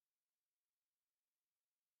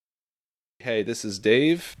Hey, this is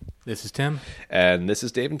Dave. This is Tim. And this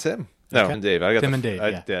is Dave and Tim. No, Okay. and Dave. Tim and Dave,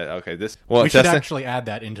 yeah. Okay, this... We should testing. actually add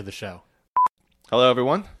that into the show. Hello,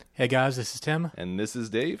 everyone. Hey, guys, this is Tim. And this is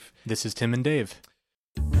Dave. This is Tim and Dave.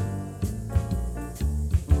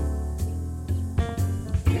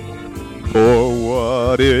 For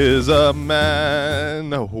what is a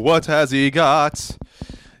man? What has he got?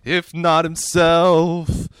 If not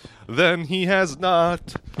himself, then he has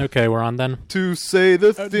not Okay, we're on then. to say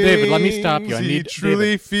the things David, let me stop you. he truly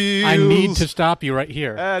David, feels. I need to stop you right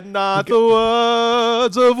here. And not the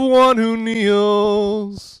words of one who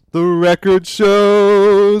kneels. The record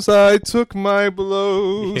shows I took my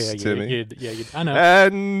blows, Timmy, I know.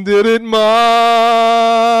 and did it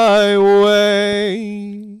my way.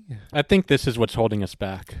 I think this is what's holding us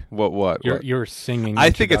back. What? You're singing. I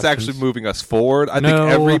think it's actually introductions. moving us forward. I think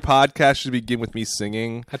every podcast should begin with me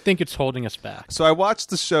singing. I think it's holding us back. So I watched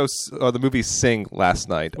the movie Sing last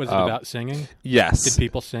night. Was it about singing? Yes. Did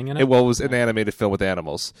people sing in it? It was an animated film with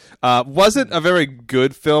animals. Wasn't a very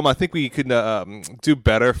good film. I think we could do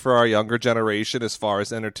better for our younger generation as far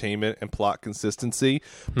as entertainment and plot consistency.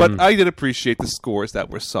 But I did appreciate the scores that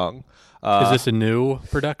were sung. Is this a new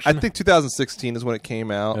production? I think 2016 is when it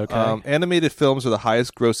came out. Okay. Animated films are the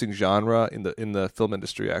highest grossing genre in the film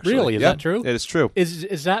industry, actually. Really? Is that true? It is true.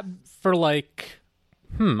 Is that for like...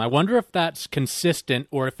 I wonder if that's consistent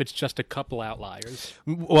or if it's just a couple outliers.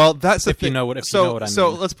 Well, that's the If you thing. know what- if you so, know what I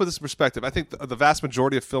so mean. let's put this in perspective. I think the vast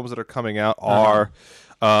majority of films that are coming out are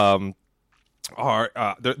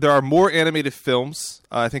there are more animated films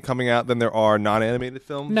I think coming out than there are non-animated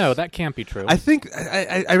films. No, that can't be true. I think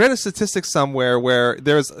I read a statistic somewhere where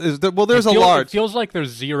there's a It feels like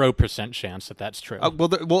there's 0% chance that that's true.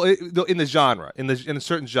 in the genre, in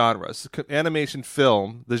certain genres, animation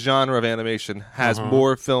film, the genre of animation has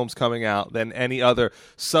more films coming out than any other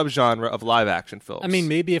subgenre of live action films. I mean,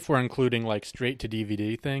 maybe if we're including like straight to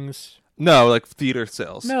DVD things. No, like theater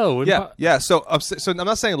sales. No, yeah. So I'm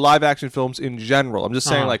not saying live action films in general. I'm just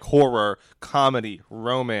saying like horror, comedy,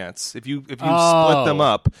 romance. If you split them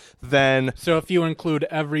up, then So if you include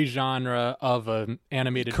every genre of an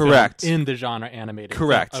animated Correct. film in the genre animated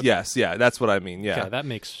correct. film. Okay. Yes, yeah, that's what I mean. Yeah, Okay, that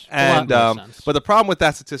makes and a lot more sense. but the problem with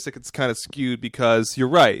that statistic, it's kind of skewed because you're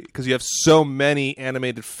right, because you have so many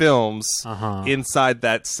animated films inside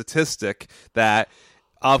that statistic that.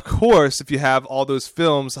 Of course, if you have all those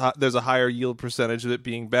films, there's a higher yield percentage of it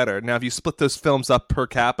being better. Now, if you split those films up per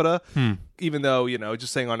capita, even though,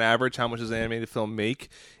 just saying on average, how much does an animated film make?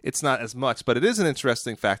 It's not as much. But it is an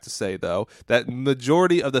interesting fact to say, though, that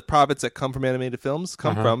majority of the profits that come from animated films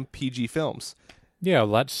come from PG films. Yeah,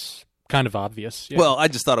 well, that's kind of obvious. Yeah. Well, I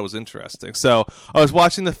just thought it was interesting. So I was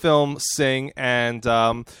watching the film Sing, and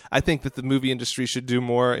I think that the movie industry should do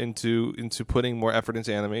more into putting more effort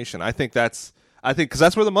into animation. I think because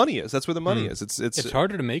that's where the money is. That's where the money is. it's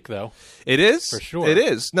harder to make though. It is For sure. It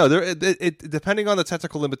is. No, it depending on the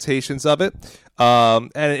technical limitations of it,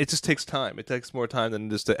 and it just takes time. It takes more time than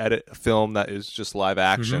just to edit a film that is just live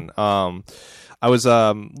action. I was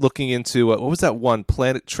looking into what was that one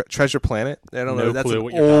Planet Treasure Planet? I don't know. No That's clue an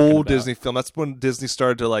what you're talking old about. Disney film. That's when Disney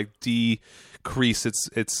started to like decrease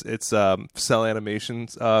its cell animation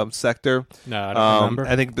sector. No, I don't remember.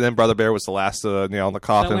 I think then Brother Bear was the last nail in the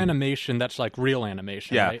coffin. Cell animation, that's like real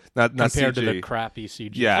animation, Yeah, right? not Compared to CG. the crappy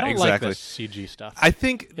CG. Yeah, I don't exactly. like this CG stuff. I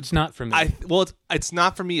think It's not for me. it's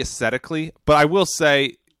not for me aesthetically, but I will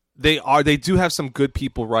say they do have some good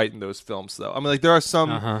people writing those films though. I mean, like there are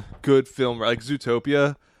some good film like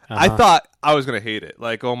Zootopia. I thought I was gonna hate it.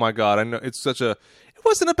 Like, oh my god, I know it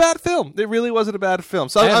wasn't a bad film. It really wasn't a bad film.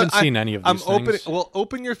 So I haven't seen any of these things.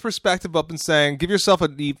 Open your perspective up and saying, give yourself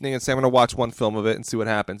an evening and say, I'm going to watch one film of it and see what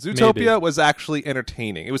happens. Zootopia was actually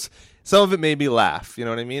entertaining. It was some of it made me laugh. You know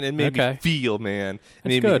what I mean? It made me feel, man.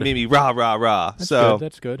 It good. made me rah rah rah.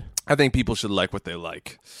 That's good. I think people should like what they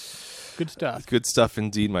like. Good stuff. Good stuff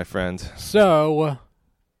indeed, my friend. So,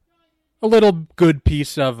 a little good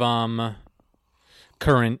piece of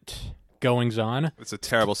current goings on. It's a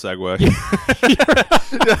terrible segue.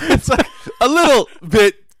 It's like a little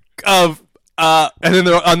bit of and then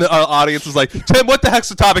the audience was like, Tim, what the heck's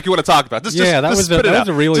the topic you want to talk about? Just that was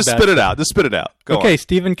a really just bad spit it out. Just spit it out. Go on.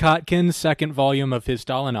 Stephen Kotkin's second volume of his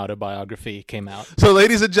Stalin autobiography came out. So,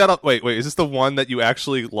 ladies and gentlemen, wait, is this the one that you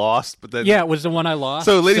actually lost? But then, Yeah, it was the one I lost.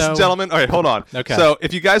 So, ladies and gentlemen, all right, hold on. Okay. So,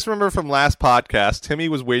 if you guys remember from last podcast, Timmy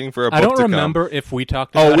was waiting for a book I don't to come. remember if we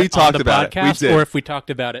talked about we it talked on the about it. We podcast did. or if we talked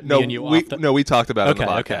about it, me and you off the... No, we talked about it on the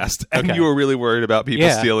Okay, podcast, okay. and Okay. you were really worried about people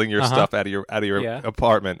Yeah. stealing your stuff out of your Yeah.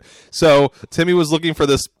 apartment. So Timmy was looking for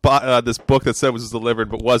this book that said was delivered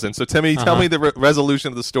but wasn't. So Timmy, tell me the resolution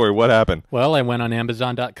of the story. What happened? Well, I went went on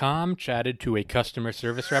Amazon.com, chatted to a customer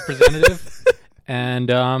service representative, and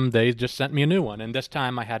they just sent me a new one. And this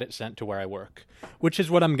time I had it sent to where I work, which is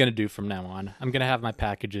what I'm going to do from now on. I'm going to have my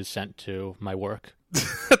packages sent to my work.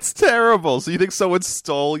 That's terrible. So you think someone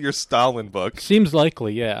stole your Stalin book? Seems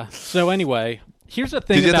likely, yeah. So anyway, here's the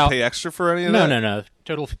thing Did you about... have to pay extra for any of that? No.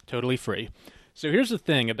 Totally free. So here's the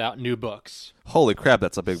thing about new books. Holy crap,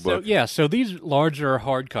 that's a big book. So these larger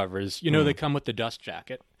hardcovers, they come with the dust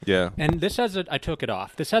jacket. Yeah. And this has I took it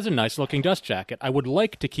off. This has a nice looking dust jacket. I would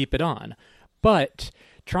like to keep it on. But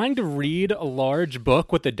trying to read a large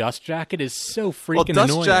book with a dust jacket is so freaking annoying.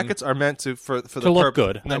 Well, dust jackets are meant to look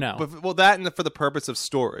good. No, I know. But, that and for the purpose of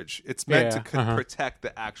storage. It's meant to protect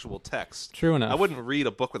the actual text. True enough. I wouldn't read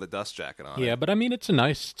a book with a dust jacket on it. Yeah, but I mean, it's a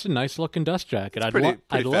nice looking dust jacket. I'd pretty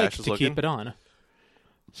like to keep it on.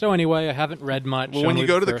 So anyway, I haven't read much. Well, when you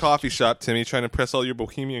go to the coffee shop, Timmy, trying to impress all your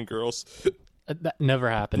bohemian girls, that never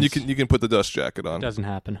happens. You can put the dust jacket on. It doesn't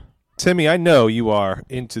happen. Timmy, I know you are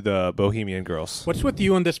into the bohemian girls. What's with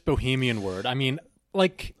you and this bohemian word? I mean,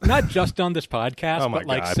 like, not just on this podcast, but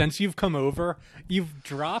like since you've come over, you've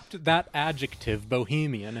dropped that adjective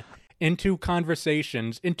bohemian into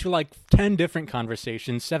conversations, into like 10 different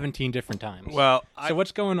conversations, 17 different times. Well, so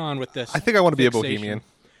what's going on with this? I think I want to be a fixation? bohemian.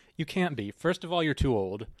 You can't be. First of all, you're too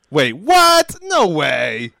old. Wait, what? No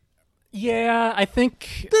way. Yeah, I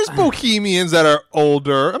think... There's bohemians that are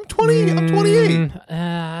older. I'm 20. I'm 28.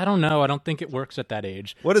 I don't know. I don't think it works at that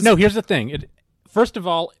age. No, here's the thing. First of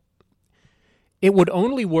all, it would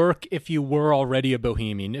only work if you were already a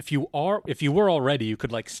bohemian. If you were already, you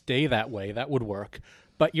could like stay that way. That would work.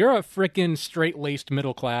 But you're a frickin' straight-laced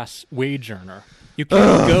middle-class wage earner. You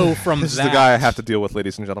can't go from this that. This is the guy I have to deal with,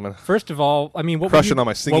 ladies and gentlemen. First of all, I mean, crushing on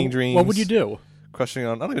my singing dreams. What would you do? Crushing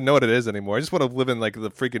on... I don't even know what it is anymore. I just want to live in like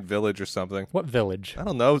the freaking village or something. What village? I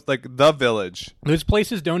don't know. Like the village. Those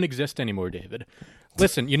places don't exist anymore, David.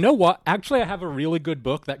 Listen, you know what? Actually, I have a really good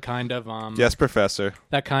book that kind of... yes, Professor.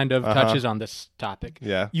 That kind of touches on this topic.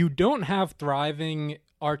 Yeah. You don't have thriving...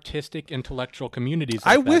 artistic intellectual communities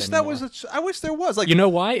I wish there was like, you know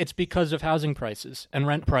why? It's because of housing prices and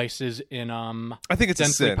rent prices in I think it's a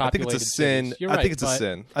sin. I think it's a sin. Right, I think it's a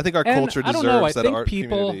sin. I think our culture deserves that art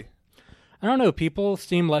community. I don't know. People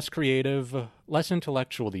seem less creative, less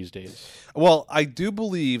intellectual these days. Well, I do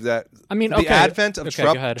believe that. I mean, the advent of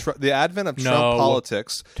Trump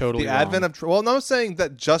politics, totally the advent of well, no, I'm saying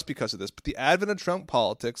that just because of this, but the advent of Trump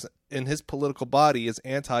politics in his political body is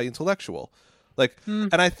anti-intellectual. Like,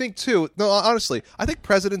 and I think too. No, honestly, I think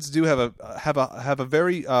presidents do have a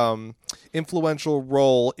very influential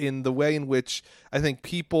role in the way in which I think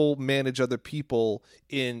people manage other people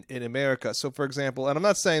in America. So, for example, and I'm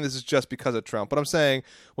not saying this is just because of Trump, but I'm saying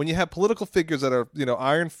when you have political figures that are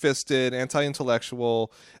iron-fisted, anti-intellectual,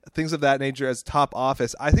 things of that nature as top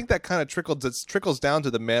office, I think that kind of trickles down to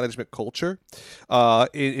the management culture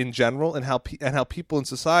in general, and how people in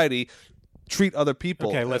society treat other people.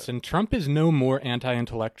 Okay, listen, Trump is no more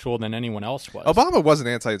anti-intellectual than anyone else was. Obama wasn't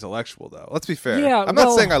anti-intellectual, though. Let's be fair. Yeah, I'm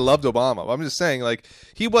not saying I loved Obama. I'm just saying, like,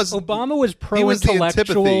 he was... Obama was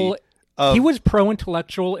pro-intellectual. He was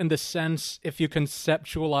pro-intellectual in the sense, if you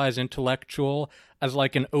conceptualize intellectual as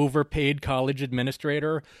like an overpaid college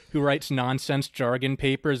administrator who writes nonsense jargon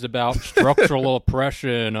papers about structural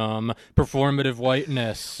oppression, performative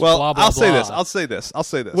whiteness, well, blah, blah, I'll blah. say this.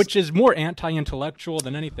 Which is more anti-intellectual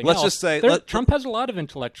than anything else. Let's just say... Trump has a lot of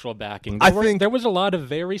intellectual backing. There was a lot of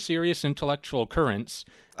very serious intellectual currents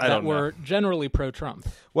that were generally pro-Trump.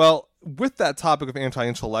 Well, with that topic of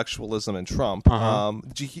anti-intellectualism and Trump,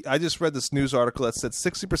 I just read this news article that said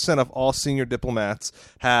 60% of all senior diplomats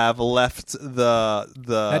have left the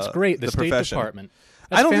That's great. The State profession. Department.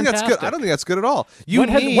 I don't think that's good. I don't think that's good at all.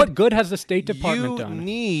 What good has the State Department done? You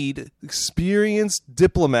need experienced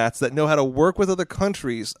diplomats that know how to work with other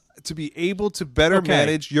countries to be able to better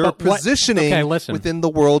manage your positioning within the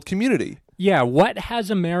world community. Yeah, what has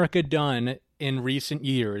America done in recent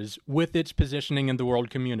years with its positioning in the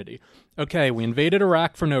world community? Okay, we invaded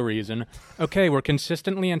Iraq for no reason. Okay, we're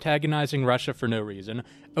consistently antagonizing Russia for no reason.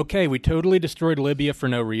 Okay, we totally destroyed Libya for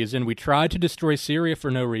no reason. We tried to destroy Syria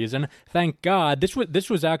for no reason. Thank God. This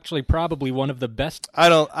was actually probably one of the best,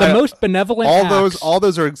 most benevolent acts. All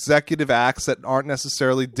those are executive acts that aren't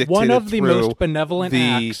necessarily dictated through. One of the most benevolent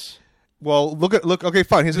acts. Well, look. Okay,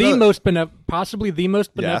 fine. Here's possibly the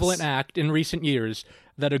most benevolent act in recent years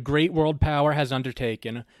that a great world power has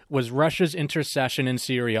undertaken was Russia's intercession in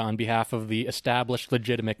Syria on behalf of the established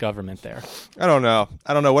legitimate government there. I don't know.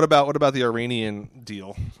 What about the Iranian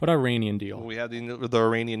deal? What Iranian deal? We had the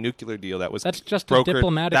Iranian nuclear deal that's just brokered. A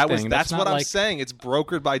diplomatic thing. That's what I'm like... saying. It's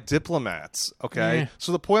brokered by diplomats. Okay.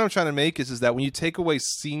 So the point I'm trying to make is that when you take away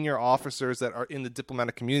senior officers that are in the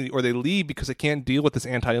diplomatic community, or they leave because they can't deal with this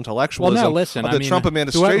anti-intellectualism of the Trump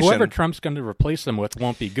administration, whoever Trump's going to replace them with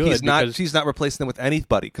won't be good. He's not replacing them with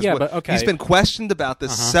anybody. Okay. He's been questioned about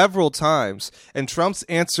this several times, and Trump's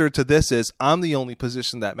answer to this is, "I'm the only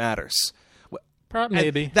position that matters."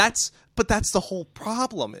 Maybe but that's the whole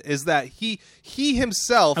problem, is that he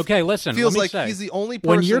himself feels like he's the only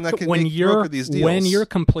person that can broker these deals. When you're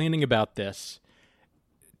complaining about this,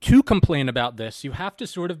 to complain about this, you have to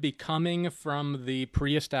sort of be coming from the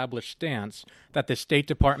pre-established stance that the State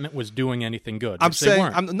Department was doing anything good. I'm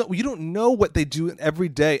saying, you don't know what they do every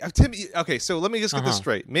day. Tim, okay, so let me just get this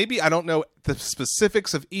straight. Maybe I don't know the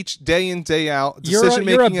specifics of each day in, day out decision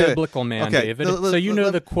making. You're a biblical man, David. So you know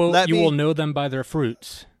the quote, "You will know them by their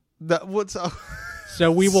fruits." So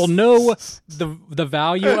we will know the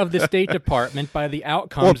value of the State Department by the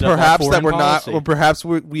outcomes of our foreign policy. Or perhaps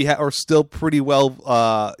we are still pretty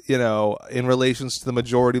well, in relations to the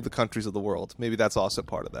majority of the countries of the world. Maybe that's also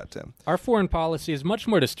part of that, Tim. Our foreign policy is much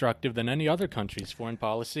more destructive than any other country's foreign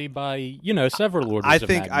policy by, several orders of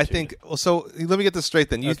magnitude. So let me get this straight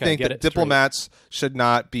then. You think that diplomats should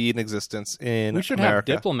not be in existence in America? We should have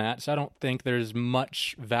diplomats. I don't think there's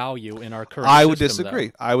much value in our current I system, would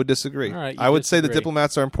disagree. I would disagree. All right, I would say that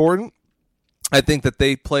diplomats are important. I think that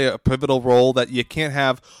they play a pivotal role, that you can't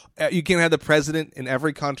have the president in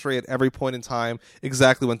every country at every point in time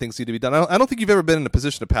exactly when things need to be done. I don't think you've ever been in a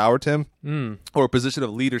position of power, Tim, or a position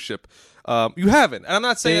of leadership. You haven't. And I'm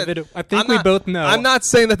not saying David, I think we both know. I'm not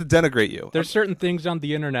saying that to denigrate you. There's certain things on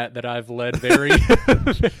the internet that I've led very...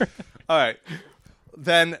 All right.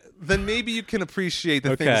 Then maybe you can appreciate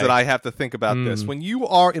the things that I have to think about this. When you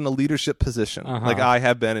are in a leadership position, like I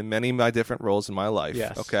have been in many of my different roles in my life,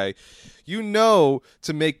 okay,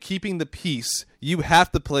 to make keeping the peace, you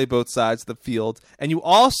have to play both sides of the field, and you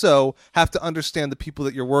also have to understand the people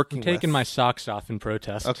that you're working with. I'm taking my socks off in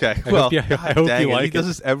protest. Okay, I hope you like it. He does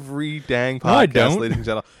this every dang podcast, ladies and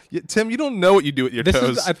gentlemen. Tim, you don't know what you do with your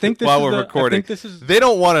toes while we're recording. They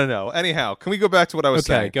don't want to know. Anyhow, can we go back to what I was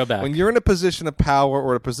saying? Okay, go back. When you're in a position of power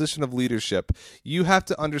or a position of leadership, you have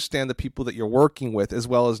to understand the people that you're working with, as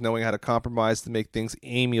well as knowing how to compromise to make things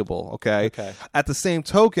amiable, okay? At the same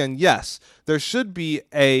token, yes, there should be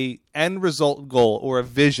a end result goal or a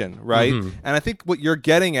vision, right? And I think what you're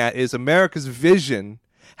getting at is America's vision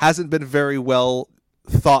hasn't been very well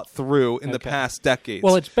thought through in the past decades.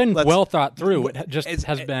 Well, it's been well thought through. It just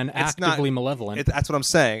has been actively malevolent. That's what I'm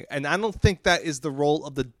saying. And I don't think that is the role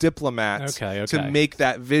of the diplomat to make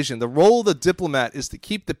that vision. The role of the diplomat is to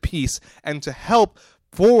keep the peace and to help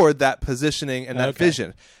forward that positioning and that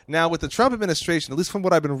vision. Now, with the Trump administration, at least from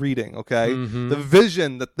what I've been reading, the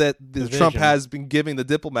vision that Trump has been giving the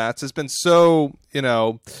diplomats has been so,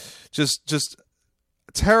 just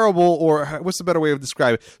terrible, or what's the better way of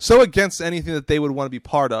describing it? So against anything that they would want to be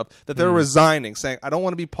part of, that they're resigning, saying, I don't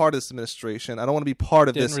want to be part of this administration. I don't want to be part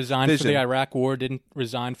of this resign vision. For the Iraq war, didn't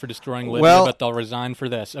resign for destroying Libya, but they'll resign for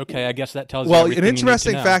this. Okay, I guess that tells you everything an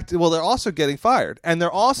interesting you need to know. fact, they're also getting fired. And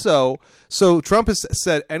they're also, so Trump has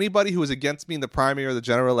said, anybody who is against me in the primary or the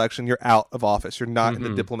general election, you're out of office. You're not in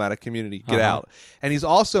the diplomatic community. Get out. And he's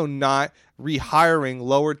also not rehiring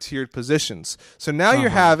lower tiered positions. So now you're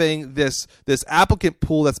having this applicant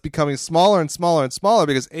pool that's becoming smaller and smaller and smaller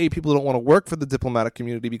because people don't want to work for the diplomatic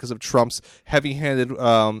community because of Trump's heavy-handed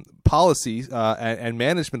policy and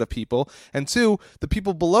management of people, and two, the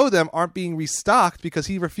people below them aren't being restocked because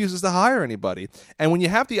he refuses to hire anybody. And when you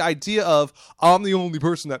have the idea of I'm the only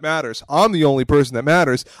person that matters,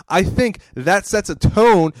 I think that sets a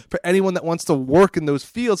tone for anyone that wants to work in those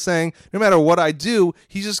fields, saying no matter what I do,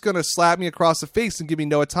 he's just going to slap me across the face and give me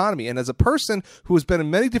no autonomy. And as a person who has been in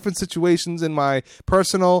many different situations in my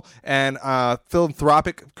personal and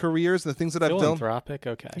philanthropic careers and the things that I've done. Philanthropic,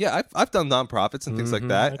 okay. Yeah, I've done nonprofits and things like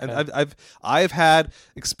that. Okay. And I've had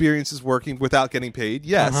experiences working without getting paid,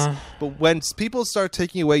 yes. But when people start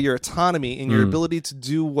taking away your autonomy and your ability to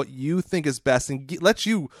do what you think is best and let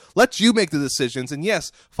you make the decisions, and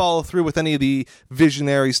yes, follow through with any of the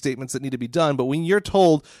visionary statements that need to be done, but when you're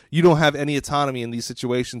told you don't have any autonomy in these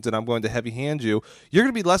situations and I'm going to heavy hand you, you're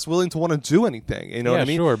going to be less willing to want to do anything. You know what I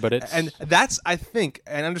mean? Sure, but it's... And that's, I think,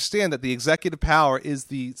 and understand that the executive power is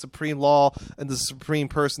the supreme law and the supreme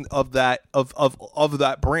person of that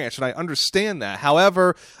branch. branch, and I understand that.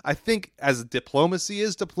 However, I think as diplomacy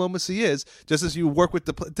is, just as you work with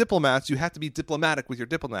diplomats, you have to be diplomatic with your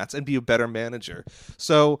diplomats and be a better manager.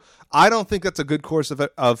 So I don't think that's a good course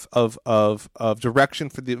of direction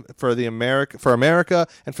for America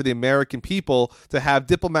and for the American people to have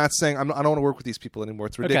diplomats saying, I don't want to work with these people anymore.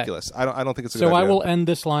 It's ridiculous. Okay. I don't think it's a good idea. So I will end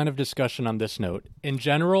this line of discussion on this note. In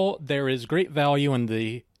general, there is great value in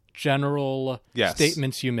the general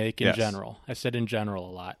statements you make in general. I said in general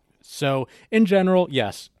a lot. So in general,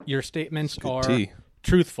 yes, your statements are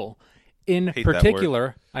truthful. In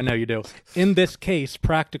particular, I know you do. In this case,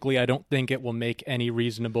 practically, I don't think it will make any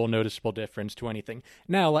reasonable, noticeable difference to anything.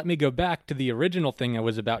 Now, let me go back to the original thing I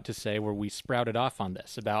was about to say where we sprouted off on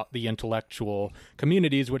this, about the intellectual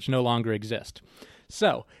communities which no longer exist.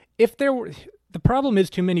 So, if there were... The problem is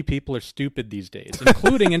too many people are stupid these days,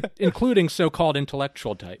 including so-called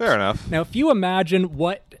intellectual types. Fair enough. Now, if you imagine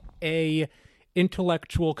what a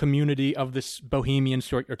intellectual community of this bohemian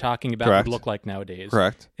sort you're talking about would look like nowadays.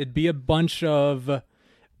 Correct. It'd be a bunch of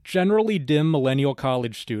generally dim millennial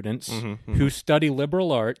college students who study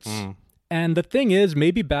liberal arts. And the thing is,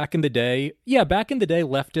 maybe back in the day,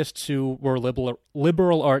 leftists who were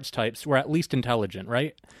liberal arts types were at least intelligent,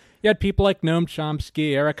 right? You had people like Noam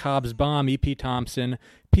Chomsky, Eric Hobsbawm, E.P. Thompson,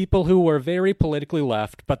 people who were very politically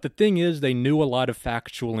left, but the thing is they knew a lot of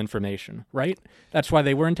factual information, right? That's why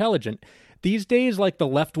they were intelligent. These days, like the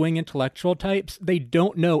left-wing intellectual types, they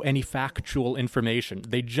don't know any factual information.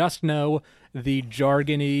 They just know the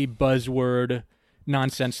jargony, buzzword,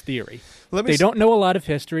 nonsense theory. They don't know a lot of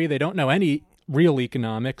history. They don't know any real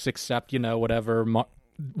economics except, whatever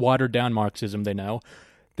watered-down Marxism they know.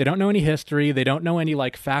 They don't know any history. They don't know any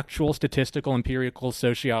factual, statistical, empirical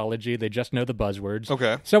sociology. They just know the buzzwords.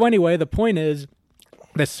 Okay. So anyway, the point is,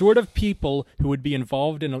 the sort of people who would be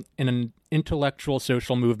involved in an intellectual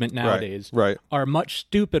social movement nowadays are much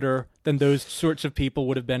stupider than those sorts of people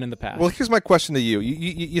would have been in the past. Well, here's my question to you.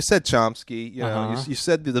 You said Chomsky. You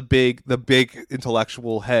said the big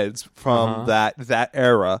intellectual heads from that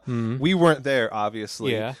era. We weren't there,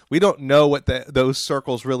 obviously. Yeah. We don't know what those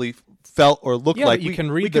circles really felt or looked like. But you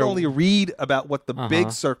can read. We can only read about what the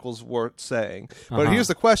big circles were saying. But here's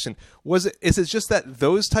the question: is it just that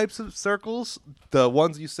those types of circles, the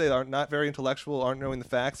ones you say are not very intellectual, aren't knowing the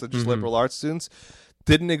facts, are just liberal arts students,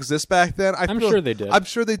 didn't exist back then? I'm sure they did. I'm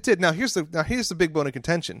sure they did. Now here's the big bone of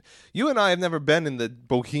contention. You and I have never been in the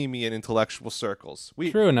bohemian intellectual circles.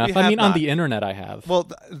 True enough. I mean, on the internet, I have.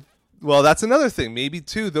 Well, that's another thing. Maybe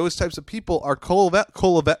too, those types of people are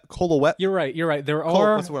You're right. There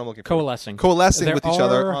are what's the word I'm looking for? coalescing with each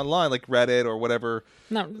other online, like Reddit or whatever.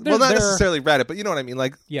 Not necessarily Reddit, but you know what I mean,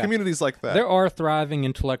 communities like that. There are thriving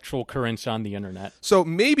intellectual currents on the internet. So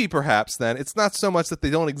maybe, perhaps, then it's not so much that they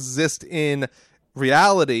don't exist in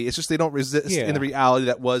reality. It's just they don't exist in the reality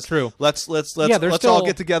that was true. Let's all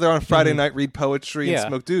get together on Friday night, read poetry, and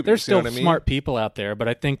smoke doobies. There's still smart smart people out there, but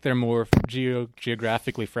I think they're more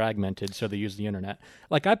geographically fragmented, so they use the internet.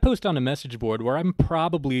 Like, I post on a message board where I'm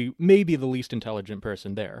maybe the least intelligent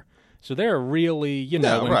person there. So there are really,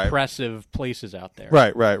 impressive places out there.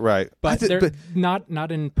 Right. But they're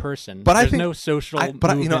not in person. But there's no social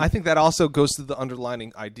movement. I think that also goes to the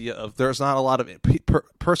underlining idea of there's not a lot of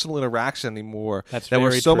personal interaction anymore.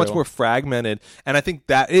 We're so much more fragmented. And I think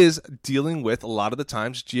that is dealing with a lot of the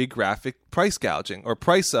times geographic price gouging or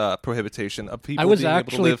price prohibition of people. I was being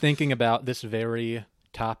actually able to live. thinking about this very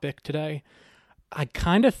topic today. I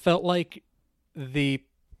kind of felt like the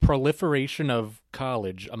proliferation of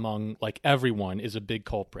college among everyone is a big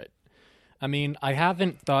culprit. I mean, I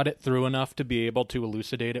haven't thought it through enough to be able to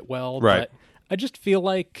elucidate it well, but I just feel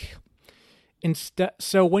like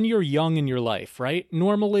so when you're young in your life, right?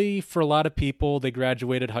 Normally for a lot of people, they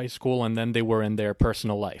graduated high school and then they were in their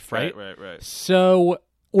personal life, right? Right. So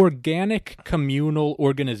organic communal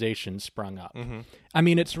organizations sprung up. I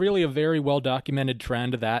mean, it's really a very well-documented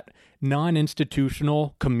trend that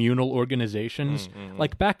non-institutional communal organizations,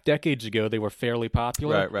 back decades ago, they were fairly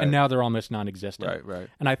popular, and now they're almost non-existent. Right.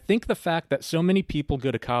 And I think the fact that so many people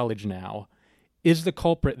go to college now is the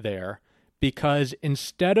culprit there, because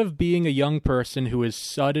instead of being a young person who is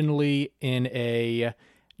suddenly in a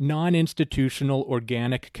non-institutional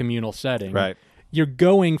organic communal setting, you're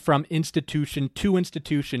going from institution to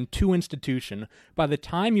institution to institution. By the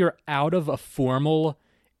time you're out of a formal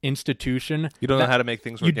institution, you don't know how to make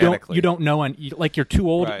things organically. You don't know, and you're too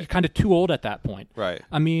old. You're kind of too old at that point. Right.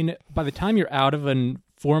 I mean, by the time you're out of a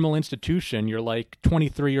formal institution, you're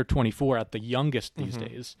 23 or 24 at the youngest these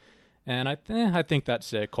days. And I think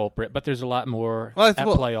that's a culprit, but there's a lot more at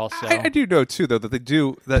play also. I do know too, though, that they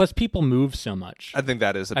do. That, plus, people move so much. I think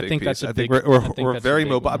that is a big think piece. that's a I think big- we're that's very a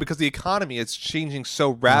big mobile one. because the economy is changing so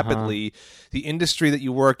rapidly. The industry that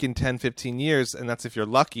you work in 10, 15 years, and that's if you're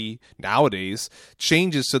lucky nowadays,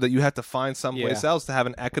 changes so that you have to find someplace else to have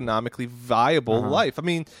an economically viable life. I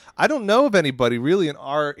mean, I don't know of anybody really in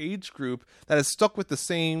our age group that has stuck with the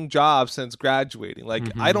same job since graduating. Like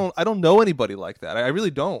I don't know anybody like that. I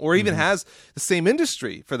really don't, or even has the same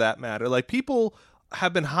industry for that matter. Like people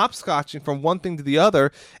have been hopscotching from one thing to the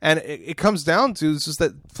other, and it comes down to it's just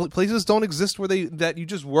that places don't exist where that you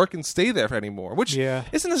just work and stay there anymore, which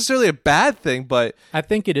isn't necessarily a bad thing, but I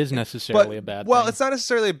think it is necessarily a bad thing. Well, it's not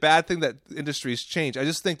necessarily a bad thing that industries change. I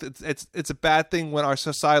just think that it's a bad thing when our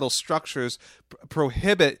societal structures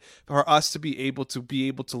prohibit for us to be able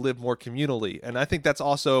to live more communally, and I think that's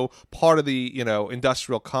also part of the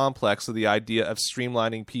industrial complex of the idea of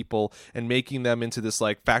streamlining people and making them into this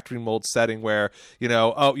like factory mold setting where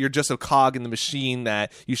you're just a cog in the machine,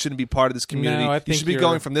 that you shouldn't be part of this community. No, I think you should be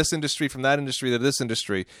going from this industry, from that industry to this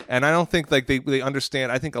industry. And I don't think like they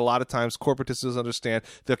understand. I think a lot of times corporatists understand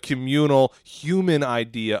the communal human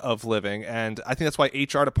idea of living. And I think that's why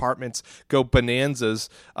HR departments go bonanzas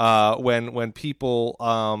when people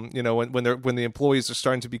when the employees are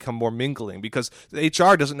starting to become more mingling, because the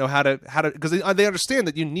HR doesn't know how to because they understand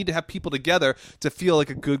that you need to have people together to feel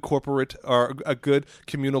like a good corporate or a good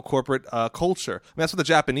communal corporate culture. I mean, that's what the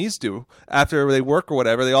Japanese do after they work or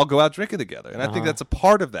whatever. They all go out drinking together, and I think that's a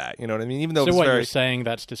part of that. You know what I mean? Even though so, you're saying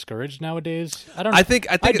that's discouraged nowadays? I don't.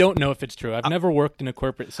 I don't know if it's true. I've never worked in a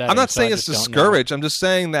corporate setting. I'm not so saying it's discouraged. I'm just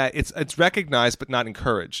saying that it's recognized but not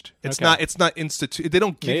encouraged. It's not They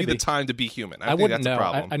don't give you the time to be human. I think wouldn't that's know. a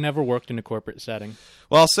problem. I never worked in a corporate setting.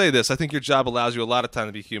 Well, I'll say this: I think your job allows you a lot of time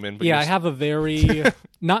to be human. But I have a very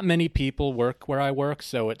not many people work where I work,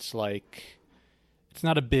 so it's like. It's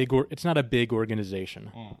not a big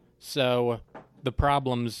organization. So the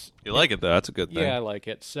problems. You like it though. That's a good thing. Yeah, I like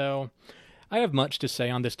it. So I have much to say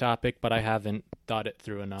on this topic, but I haven't thought it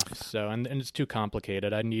through enough. So and it's too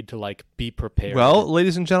complicated. I need to be prepared. Well,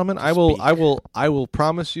 ladies and gentlemen, I will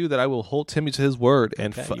promise you that I will hold Timmy to his word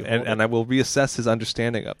and I will reassess his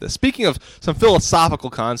understanding of this. Speaking of some philosophical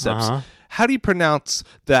concepts. How do you pronounce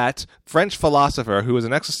that French philosopher who is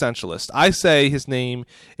an existentialist? I say his name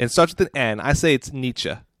and starts with an N. I say it's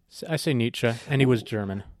Nietzsche. I say Nietzsche, and he was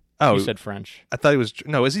German. Oh, you said French. I thought he was.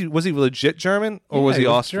 No, was he legit German or was he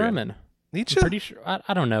Austrian? German. Nietzsche. I'm pretty sure.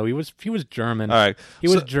 I don't know. He was German. All right. He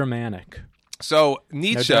was Germanic. So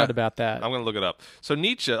Nietzsche. No doubt about that. I'm going to look it up. So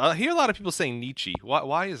Nietzsche. I hear a lot of people saying Nietzsche.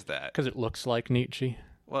 Why is that? Because it looks like Nietzsche.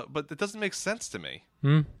 Well, but it doesn't make sense to me.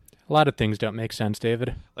 A lot of things don't make sense,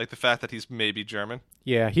 David. Like the fact that he's maybe German?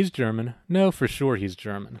 Yeah, he's German. No, for sure he's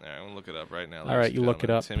German. All right, I'm going to look it up right now. All right, you look it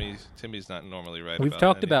up. Timmy's not normally right We've about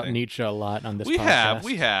talked anything. about Nietzsche a lot on this podcast.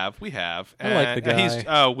 We have. I like the guy.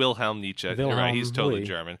 He's Wilhelm Nietzsche. You're right, he's totally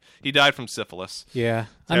German. He died from syphilis. Yeah.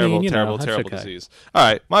 Terrible okay. disease. All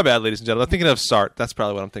right, my bad, ladies and gentlemen. I'm thinking of Sartre. That's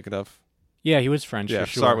probably what I'm thinking of. Yeah, he was French. Yeah, for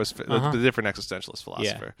sure. Sartre was the different existentialist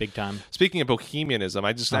philosopher. Yeah, big time. Speaking of bohemianism,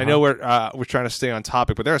 I know we're trying to stay on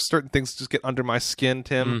topic, but there are certain things that just get under my skin,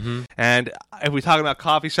 Tim. And if we're talking about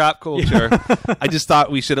coffee shop culture, I just thought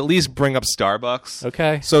we should at least bring up Starbucks.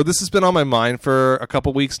 Okay. So this has been on my mind for a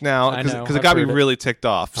couple weeks now because it got me really ticked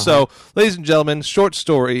off. So, ladies and gentlemen, short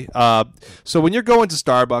story. So when you're going to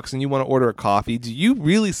Starbucks and you want to order a coffee, do you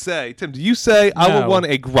really say, Tim? Do you say I would want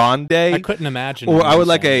a grande? I couldn't imagine. Or I would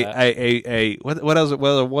like a what else?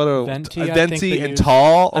 What venti and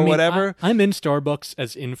tall or whatever. I'm in Starbucks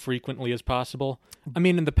as infrequently as possible. I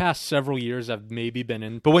mean, in the past several years, I've maybe been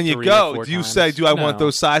in. But when you go, do you say, "Do I want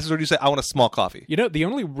those sizes," or do you say, "I want a small coffee"? The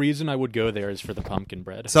only reason I would go there is for the pumpkin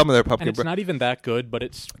bread. Some of their pumpkin bread. It's not even that good, but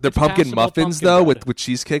it's their pumpkin muffins though, with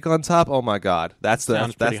cheesecake on top. Oh my god, that's the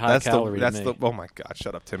oh my god,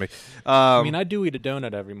 shut up, Timmy. I mean, I do eat a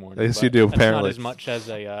donut every morning. Yes, you do. Apparently, not as much as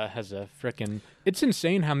a frickin'. It's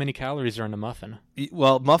insane how many calories are in a muffin.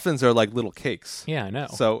 Well, muffins are like little cakes. Yeah, I know.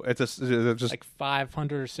 So it's just like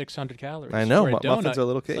 500 or 600 calories. I know. Muffins are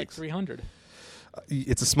little cakes. It's like 300.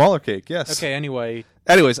 It's a smaller cake, yes. Okay. Anyways,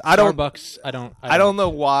 Starbucks. I don't know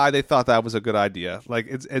why they thought that was a good idea.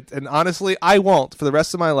 Like and honestly, I won't for the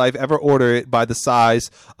rest of my life ever order it by the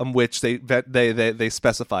size on which they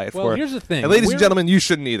specify it for. Well, here's the thing, and ladies and gentlemen, you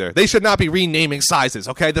shouldn't either. They should not be renaming sizes.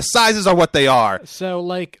 Okay, the sizes are what they are. So,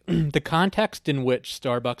 like the context in which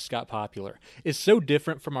Starbucks got popular is so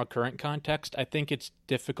different from our current context. I think it's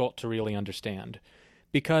difficult to really understand.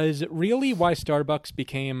 Because really why Starbucks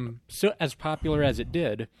became so as popular as it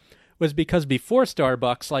did was because before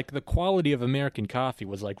Starbucks, like, the quality of American coffee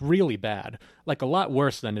was, like, really bad. Like, a lot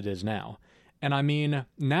worse than it is now. And I mean,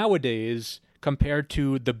 nowadays, compared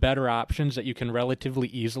to the better options that you can relatively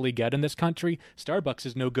easily get in this country, Starbucks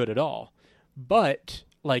is no good at all. But,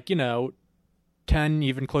 like, 10,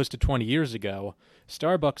 even close to 20 years ago,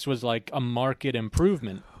 Starbucks was like a market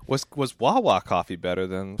improvement. Was Wawa coffee better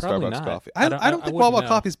than Probably Starbucks not. coffee? I don't think Wawa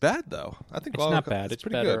coffee's bad though. I think It's Wawa not bad. It's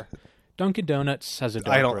pretty better. good. Dunkin' Donuts has a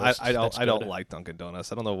dark roast. I That's don't good. like Dunkin'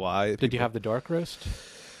 Donuts. I don't know why. Did you have the dark roast?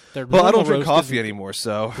 Their Well, I don't normal drink roast coffee isn't- anymore,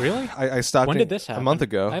 so Really? I stopped. When did this happen? A month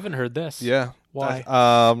ago. I haven't heard this. Yeah. Why?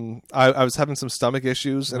 I was having some stomach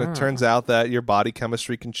issues, and it turns out that your body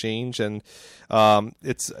chemistry can change, and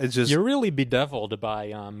it's just You're really bedeviled by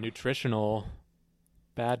nutritional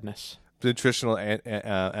badness. nutritional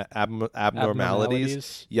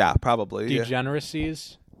abnormalities. Yeah, probably. Yeah.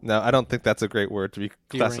 Degeneracies. No, I don't think that's a great word to be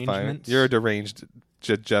classifying. Derangements? You're a deranged,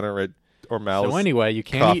 degenerate, or malice. So anyway, you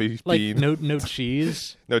can't coffee eat, like, bean. no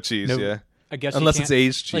cheese. No cheese. No- Yeah. I guess Unless you it's can't,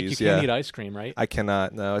 aged like, you cheese, can't yeah. eat ice cream, right? I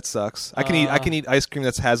cannot. No, it sucks. I can eat ice cream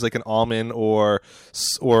that has like an almond or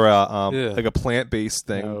like a plant based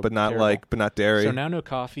thing, No, but not terrible. not dairy. So now no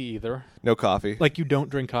coffee either. No coffee. Like, you don't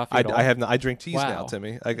drink coffee at all? I have not. I drink teas Wow. now,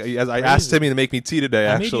 Timmy. I asked Timmy to make me tea today.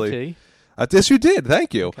 I made you Actually, tea. Yes, you did.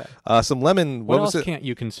 Thank you. Okay. Some lemon. What was else it? can't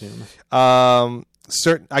you consume?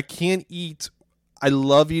 Certain. I can't eat. I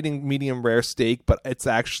love eating medium rare steak, but it's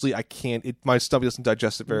actually I can't. My stomach doesn't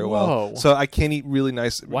digest it very well, Whoa. so I can't eat really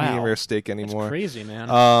nice Wow. medium rare steak That's anymore. crazy,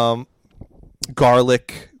 man.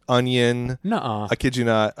 Garlic, onion. Nuh-uh. I kid you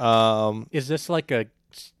not. Is this like a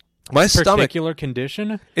My stomach. particular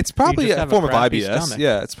condition? It's probably just a have a form of crappy IBS. stomach.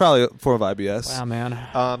 Yeah, it's probably a form of IBS. Wow,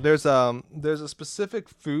 man. There's a specific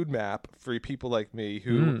food map for people like me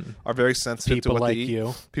who are very sensitive People to what like they eat.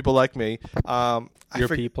 you. People like me. Your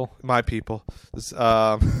people. My people. This,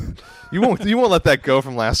 you won't let that go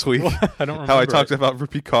from last week. I don't remember. How I talked about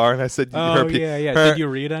Rupi Kaur and I said Oh, yeah. Did you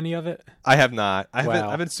read any of it? I have not. Wow.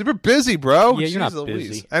 I've been super busy, bro. Yeah, you're not Jeez Louise.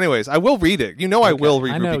 busy. Anyways, I will read it. I will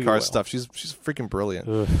read I know Rupi you Kaur's will. stuff. She's freaking brilliant.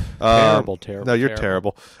 Ugh, terrible. No, you're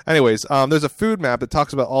terrible. Anyways, there's a food map that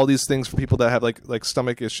talks about all these things for people that have like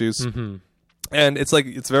stomach issues. Mm-hmm. And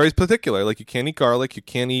it's very particular. Like you can't eat garlic, you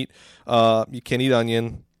can't eat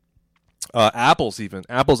onion, apples even.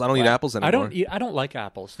 Apples, I don't eat apples anymore. I don't like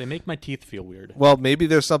apples. They make my teeth feel weird. Well, maybe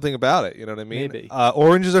there's something about it. You know what I mean? Maybe.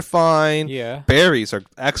 Oranges are fine. Yeah. Berries are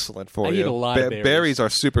excellent for I you. eat a lot of berries. Berries are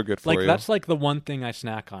super good for Like you. that's like the one thing I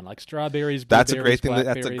snack on, like strawberries. That's a blueberries, great thing. That's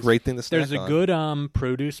a blackberries. great thing to snack There's a on. good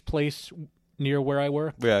produce place near where I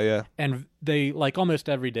work. Yeah. And they, like, almost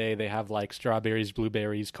every day they have like strawberries,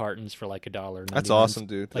 blueberries cartons for like $1. That's awesome,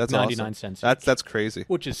 dude. Like That's 99 awesome. cents. That's crazy.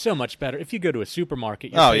 Which is so much better. If you go to a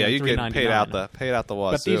supermarket, you're Oh paying yeah, you get $3.99. paid out the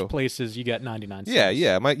But these wazoo. places, you get 99 cents.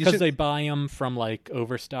 Yeah. Because they buy them from like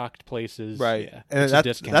overstocked places. Right, Yeah. and It's a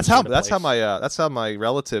discount that's sort of how place. my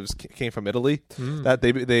relatives came from Italy. Hmm. That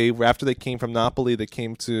they after they came from Napoli, they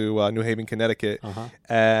came to New Haven, Connecticut, Uh-huh.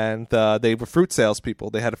 and they were fruit salespeople.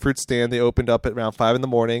 They had a fruit stand. They opened up at around 5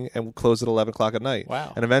 a.m. and closed at 11:00 at night.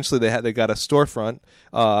 Wow. And eventually they got a storefront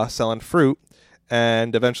selling fruit.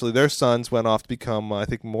 And eventually, their sons went off to become, I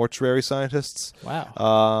think, mortuary scientists.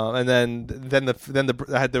 Wow. And then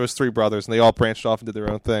there was 3 brothers, and they all branched off into their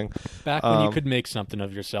own thing. Back when you could make something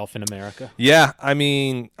of yourself in America. Yeah, I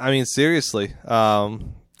mean, seriously.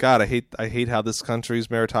 God, I hate how this country's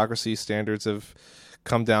meritocracy standards have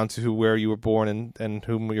come down to where you were born and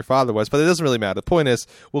whom your father was. But it doesn't really matter. The point is,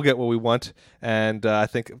 we'll get what we want, and I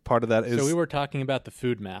think part of that is. So we were talking about the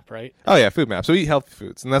food map, right? Oh yeah, food map. So we eat healthy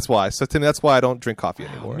foods, and that's why. So Tim, that's why I don't drink coffee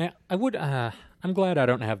anymore. Man, I would. I'm glad I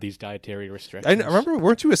don't have these dietary restrictions. I remember,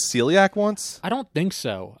 weren't you a celiac once? I don't think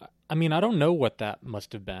so. I mean, I don't know what that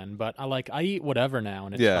must have been, but I eat whatever now,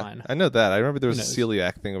 and it's Yeah, fine. I know that. I remember there was a knows?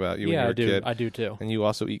 celiac thing about you when you were a kid. I do too. And you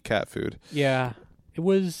also eat cat food. Yeah, it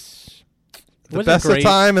was. The wasn't best great. of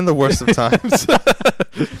time and the worst of times.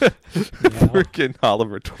 Freaking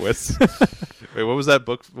Oliver Twist. Wait, what was that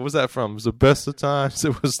book? What was that from? It was the best of times.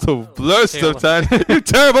 It was the worst Tale of of- times. You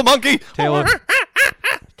terrible monkey.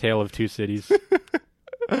 Tale of Two Cities.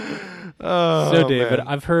 Oh, So, David, man.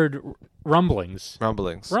 I've heard rumblings,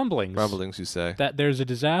 Rumblings, you say. that there's a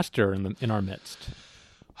disaster in our midst.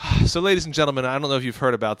 So, ladies and gentlemen, I don't know if you've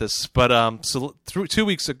heard about this, but 2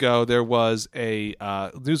 weeks ago there was a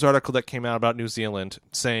news article that came out about New Zealand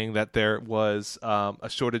saying that there was a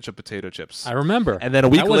shortage of potato chips. I remember. And then a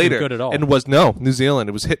week that wasn't later, good at all. and New Zealand.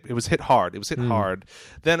 It was hit hard. It was hit hard.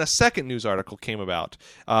 Then a second news article came about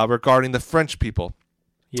regarding the French people.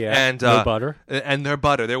 Yeah, and no butter. And their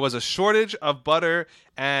butter. There was a shortage of butter,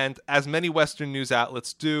 and as many Western news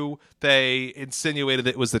outlets do, they insinuated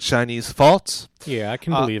it was the Chinese fault. Yeah, I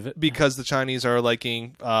can believe it. Because the Chinese are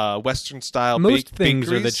liking Western-style Most things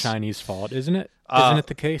bakeries. are the Chinese fault, isn't it? Isn't it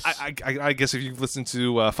the case? I guess if you've listened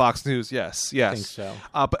to Fox News, yes. I think so.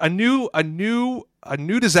 But a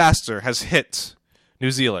new disaster has hit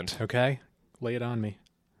New Zealand. Okay, lay it on me.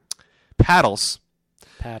 Paddles.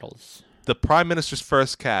 The Prime Minister's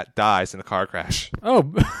first cat dies in a car crash.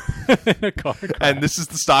 Oh, in a car crash. And this is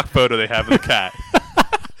the stock photo they have of the cat.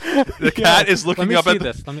 The cat is looking up at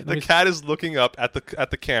the cat is looking up at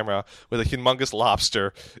the camera with a humongous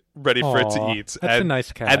lobster ready for it to eat. That's a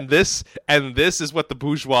nice cat. And this is what the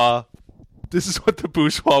bourgeois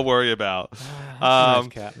worry about. Nice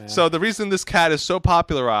cat, man. So the reason this cat is so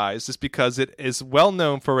popularized is because it is well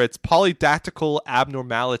known for its polydactyl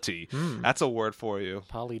abnormality. That's a word for you.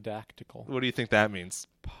 Polydactyl. What do you think that means?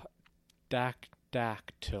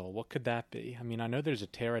 Dactyl. What could that be? I mean, I know there's a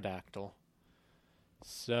pterodactyl.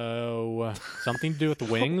 So, something to do with the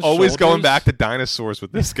wings? Always shoulders? going back to dinosaurs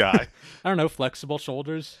with this guy. I don't know, flexible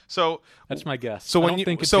shoulders? So that's my guess. So I don't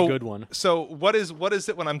think it's a good one. So what is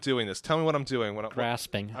it when I'm doing this? Tell me what I'm doing.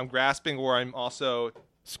 Grasping. I'm grasping, or I'm also...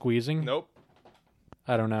 Squeezing? Nope.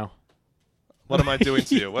 I don't know. What am I doing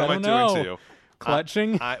to you? What am I doing to you?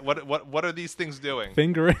 Clutching? What are these things doing?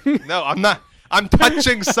 Fingering? No, I'm not. I'm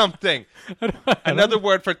touching something. Another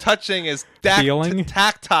word for touching is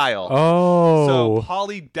tactile. Oh. So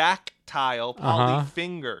polydactyl,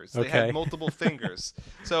 polyfingers. They had multiple fingers.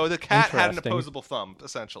 So the cat had an opposable thumb,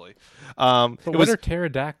 essentially. But what are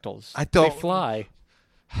pterodactyls? I don't. They fly.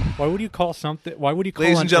 Why would you call something? Why would you call?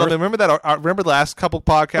 Ladies and gentlemen, remember that? Remember the last couple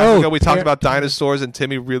podcasts ago we talked about dinosaurs, and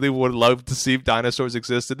Timmy really would love to see if dinosaurs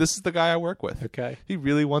existed. This is the guy I work with. Okay, he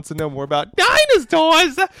really wants to know more about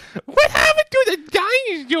dinosaurs. What happened to the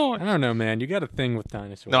dinosaurs? I don't know, man. You got a thing with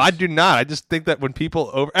dinosaurs? No, I do not. I just think that when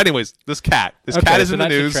people Anyways, this cat is in the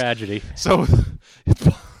news. That's a tragedy. So it's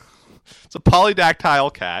a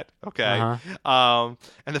polydactyl cat. Okay, and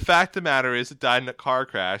the fact of the matter is, it died in a car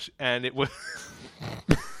crash, and it was.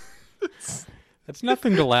 That's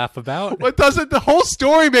nothing to laugh about. What doesn't? The whole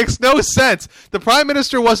story makes no sense. The Prime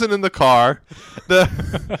Minister wasn't in the car.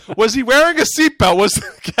 Was he wearing a seatbelt? Was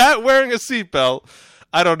the cat wearing a seatbelt?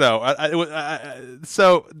 I don't know.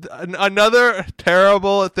 So another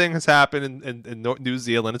terrible thing has happened in New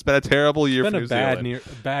Zealand. It's been a terrible year for New Zealand.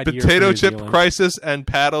 Bad potato year chip crisis and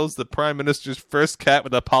paddles. The Prime Minister's first cat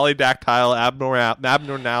with a polydactyl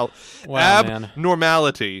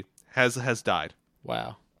abnormality has died.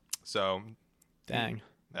 Wow. So, dang.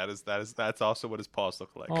 That's also what his paws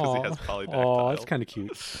look like because he has polydactyl. Oh, that's kind of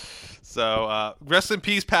cute. So, rest in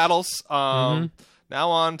peace, paddles. Now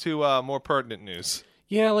on to more pertinent news.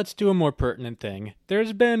 Yeah, let's do a more pertinent thing.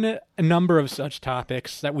 There's been a number of such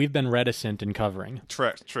topics that we've been reticent in covering.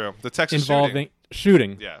 True. The Texas involving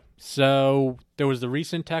shooting. Yeah. So there was the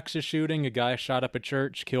recent Texas shooting. A guy shot up a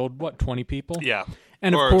church, killed 20 people. Yeah.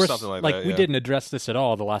 And of course, that, we didn't address this at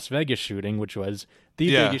all. The Las Vegas shooting, which was the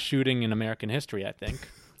biggest shooting in American history, I think.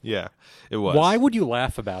 Yeah, it was. Why would you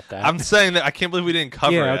laugh about that? I'm saying that I can't believe we didn't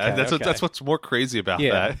cover it. Okay, That's what's more crazy about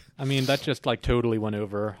that. I mean, that just totally went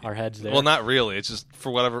over our heads there. Well, not really. It's just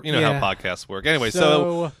for whatever, how podcasts work. Anyway,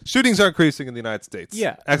 so shootings are increasing in the United States.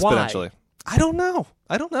 Yeah. Exponentially. Why? I don't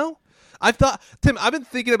know. I've been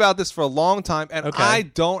thinking about this for a long time, and I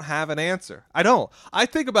don't have an answer. I don't. I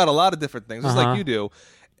think about a lot of different things, just like you do.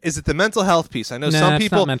 Is it the mental health piece? I know some people.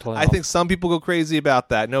 It's not mental health. I think some people go crazy about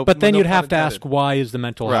that. But then you'd have to ask, why is the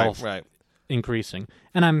mental health right. increasing?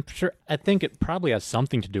 And I think it probably has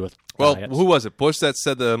something to do with riots. Who was it? Bush that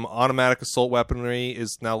said the automatic assault weaponry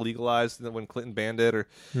is now legalized when Clinton banned it? Or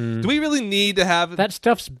do we really need to have that?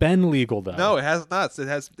 Stuff's been legal though. No, it has not.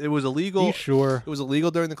 It was illegal. Are you sure? It was illegal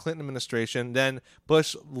during the Clinton administration. Then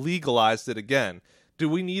Bush legalized it again. Do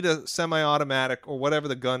we need a semi-automatic or whatever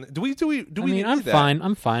the gun? Do we need that?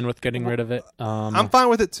 I'm fine with getting rid of it. I'm fine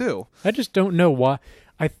with it too. I just don't know why.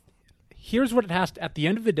 Here's what it has to. At the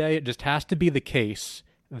end of the day, it just has to be the case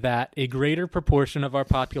that a greater proportion of our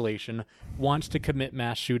population wants to commit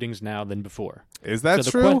mass shootings now than before. Is that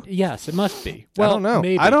true? Yes, it must be. Well, I don't know.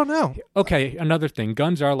 Maybe. I don't know. Okay, another thing.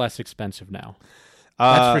 Guns are less expensive now.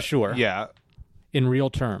 That's for sure. Yeah. In real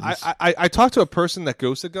terms. I talked to a person that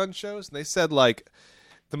goes to gun shows, and they said,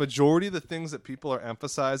 the majority of the things that people are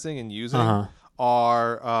emphasizing and using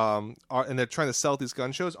are and they're trying to sell at these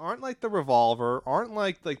gun shows aren't like the revolver, aren't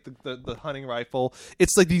like the hunting rifle.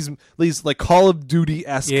 It's like these like Call of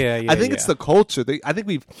Duty-esque. I think it's the culture. I think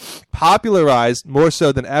we've popularized more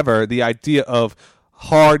so than ever the idea of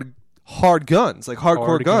hard hard guns, like hardcore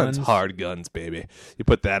Hard guns. guns. Hard guns, baby. You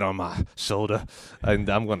put that on my shoulder, and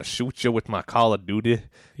I'm gonna shoot you with my Call of Duty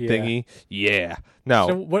thingy. Yeah. No.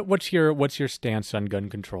 So what's your stance on gun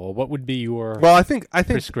control? What would be your Well, I think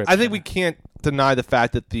prescription? we can't deny the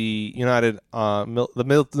fact that the United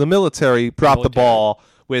the military dropped the ball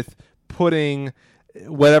with putting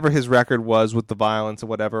whatever his record was with the violence or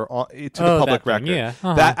whatever to the public record. Yeah.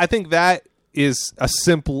 That I think that is a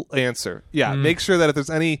simple answer. Yeah, make sure that if there's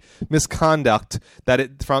any misconduct that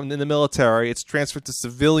it from in the military, it's transferred to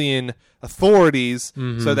civilian authorities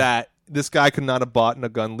so that this guy could not have bought a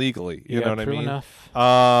gun legally. You know what I mean?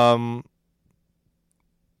 Enough.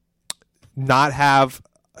 Not have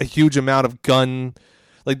a huge amount of gun,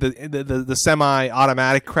 like the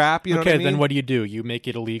semi-automatic crap. You know what I mean? Then what do? You make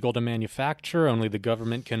it illegal to manufacture. Only the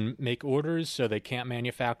government can make orders, so they can't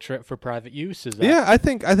manufacture it for private use. Is that? Yeah, I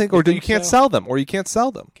think, or you can't sell them, or you can't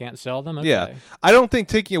sell them. Can't sell them. Okay. Yeah, I don't think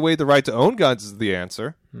taking away the right to own guns is the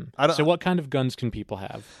answer. So what kind of guns can people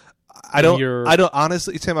have? I don't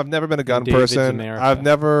honestly, Tim. I've never been a gun David's person. America. I've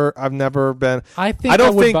never been. I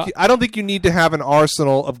don't think you need to have an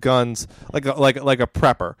arsenal of guns like a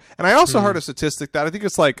prepper. And I also heard a statistic that I think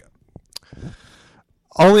it's like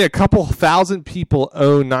only a couple thousand people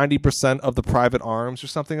own 90% of the private arms or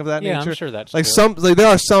something of that nature. Yeah, I'm sure that's like true. there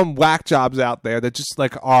are some whack jobs out there that just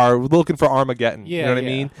like are looking for Armageddon. Yeah, you know what I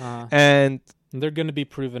mean? And they're going to be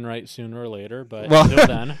proven right sooner or later, but well, until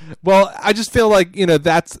then. Well, I just feel like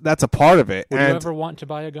that's a part of it. Would you ever want to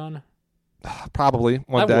buy a gun? Probably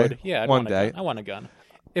one day. I would. Yeah, one day. I want a gun.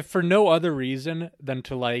 If for no other reason than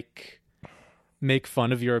to make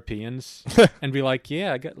fun of Europeans and be like,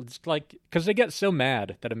 yeah, it's like because they get so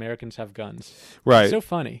mad that Americans have guns. Right. It's so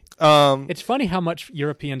funny. It's funny how much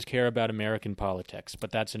Europeans care about American politics,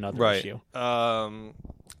 but that's another issue.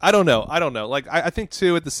 I don't know. Like I think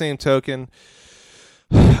too. At the same token.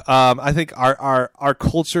 I think our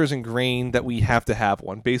culture is ingrained that we have to have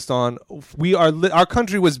one based on our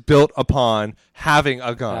country was built upon having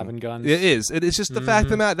a gun. Having guns. It is. It is just the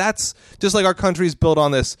fact of that. That's just like our country is built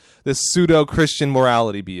on this pseudo Christian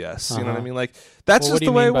morality BS. You know what I mean? Like that's just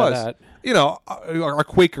the way it was. That? Our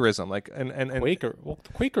Quakerism, like and Quaker. Well,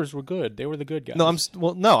 the Quakers were good. They were the good guys.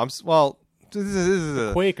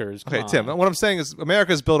 Quakers. Okay, Tim. What I'm saying is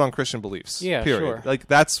America is built on Christian beliefs. Yeah, period. sure. Like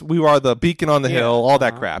we are the beacon on the hill, all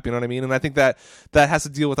that crap. You know what I mean? And I think that has to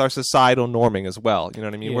deal with our societal norming as well. You know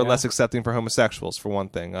what I mean? Yeah. We're less accepting for homosexuals for one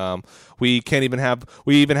thing. We even have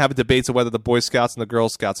debates of whether the Boy Scouts and the Girl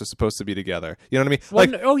Scouts are supposed to be together. You know what I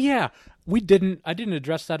mean? Well, yeah. I didn't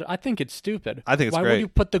address that. I think it's stupid. I think it's great. Why would you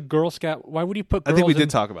put the Girl Scout? Why would you put girls I think we did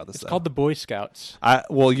talk about this. It's called the Boy Scouts.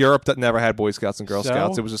 Europe never had Boy Scouts and Girl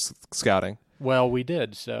Scouts. It was just scouting. Well, we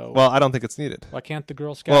did, so... Well, I don't think it's needed. Why can't the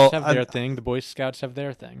Girl Scouts have their thing? The Boy Scouts have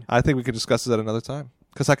their thing. I think we could discuss this at another time.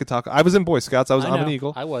 Because I could talk... I was in Boy Scouts. I'm an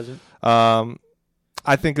Eagle. I wasn't.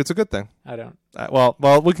 I think it's a good thing. I don't.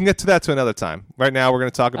 Well, we can get to that to another time. Right now, we're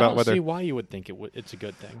going to talk about whether... I don't see why you would think it's a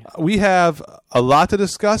good thing. We have a lot to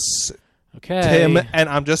discuss... Okay. Tim, and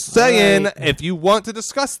I'm just saying, if you want to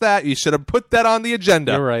discuss that, you should have put that on the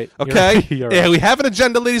agenda. You're right. Okay? You're right. Yeah, we have an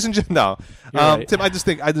agenda, ladies and gentlemen. No. Right. Tim, I just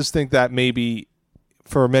think that maybe,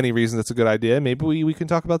 for many reasons, it's a good idea. Maybe we can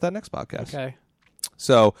talk about that next podcast. Okay.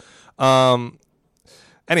 So,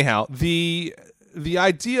 anyhow, the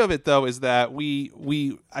idea of it, though, is that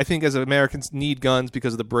we I think as Americans need guns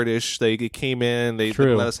because of the British. They came in, they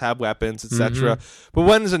let us have weapons, etc. But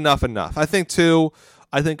when is enough? I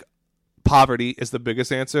think, poverty is the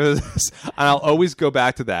biggest answer to this, and I'll always go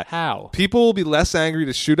back to that. How? People will be less angry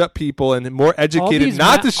to shoot up people and more educated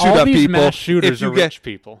not to shoot up people. Mass shooters are rich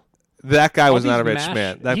people. That guy was not a rich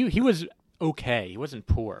man. He was okay. He wasn't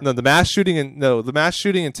poor. No, the mass shooting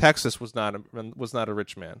in Texas was not a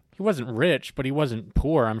rich man. He wasn't rich, but he wasn't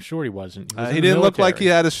poor. I'm sure he wasn't. He didn't look like he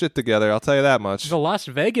had his shit together. I'll tell you that much. The Las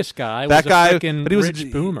Vegas guy was a freaking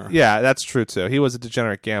rich boomer. Yeah, that's true too. He was a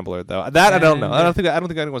degenerate gambler, though. That I don't know. I don't think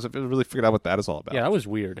anyone's really figured out what that is all about. Yeah, that was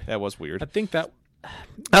weird. That was weird. I think that's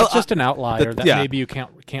just an outlier that maybe you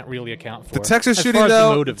can't really account for. The Texas shooting,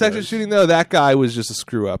 though, that guy was just a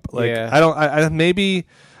screw up. Like I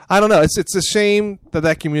don't know. It's a shame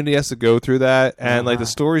that community has to go through that, and like the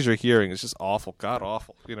stories you're hearing is just awful, god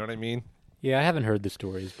awful. You know what I mean? Yeah, I haven't heard the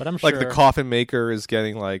stories, but I'm sure. Like the coffin maker is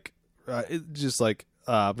getting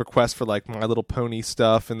requests for like My Little Pony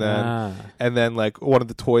stuff, and then like one of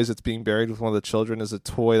the toys that's being buried with one of the children is a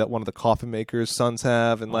toy that one of the coffin maker's sons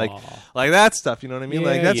have, and like that stuff. You know what I mean?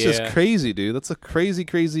 Like that's just crazy, dude. That's a crazy.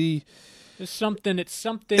 It's something. It's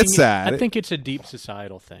sad. I think it's a deep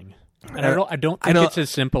societal thing. And I don't think it's as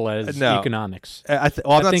simple as economics. I'm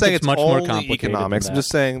not saying it's much only more complicated economics. than I'm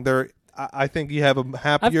just saying I think you have a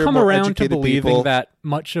happier, I've come more around to educated believing people. that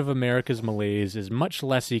much of America's malaise is much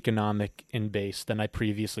less economic in base than I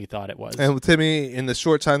previously thought it was. And Timmy, in the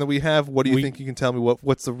short time that we have, what do you think you can tell me?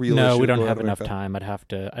 What's the real issue? No, we don't going have on in enough America? time.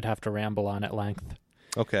 I'd have to ramble on at length.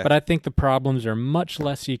 Okay. But I think the problems are much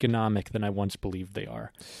less economic than I once believed they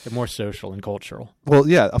are. They're more social and cultural. Well,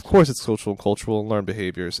 yeah, of course it's social and cultural and learned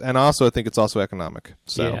behaviors. And also I think it's also economic.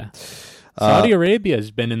 So Yeah. Saudi Arabia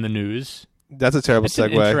has been in the news. that's a terrible It's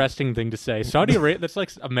segue. an interesting thing to say. Saudi Arabia, that's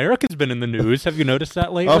like America's been in the news. Have you noticed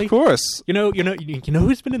that lately? Of course. You know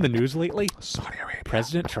who's been in the news lately? Saudi Arabia.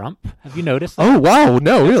 President Trump. Have you noticed that? Oh, wow.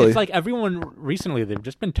 No, really? It's like everyone recently, they've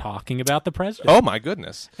just been talking about the president. Oh, my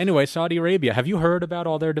goodness. Anyway, Saudi Arabia, have you heard about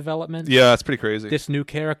all their developments? Yeah, it's pretty crazy. This new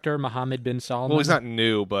character, Mohammed bin Salman. Well, he's not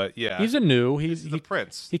new, but yeah. He's a new. He's the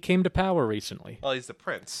prince. He came to power recently. Well, he's the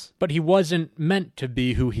prince. But he wasn't meant to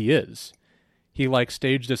be who he is. He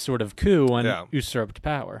staged a sort of coup and usurped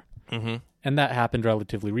power. Mm-hmm. And that happened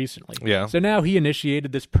relatively recently. Yeah. So now he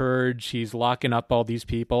initiated this purge. He's locking up all these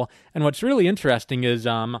people. And what's really interesting is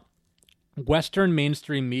Western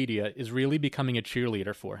mainstream media is really becoming a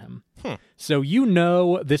cheerleader for him.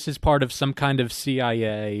 So this is part of some kind of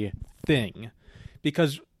CIA thing.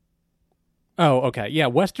 Because,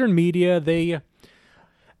 Western media,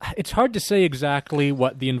 it's hard to say exactly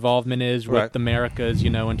what the involvement is with America's,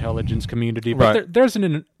 intelligence community, but there's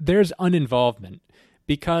uninvolvement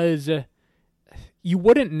because you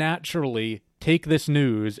wouldn't naturally take this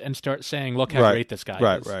news and start saying, "Look how great this guy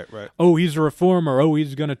is." Right. Oh, he's a reformer. Oh,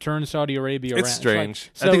 he's going to turn Saudi Arabia around. It's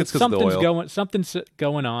strange. So I think it's because of the oil. Something's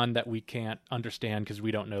going on that we can't understand because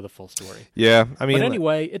we don't know the full story. Yeah, I mean, But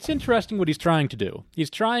anyway, it's interesting what he's trying to do.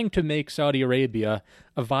 He's trying to make Saudi Arabia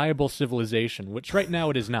a viable civilization, which right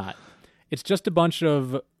now it is not. It's just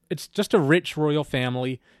a rich royal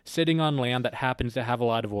family sitting on land that happens to have a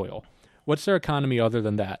lot of oil. What's their economy other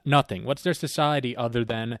than that? Nothing. What's their society other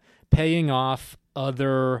than paying off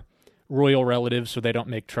other royal relatives so they don't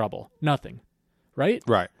make trouble? Nothing. Right?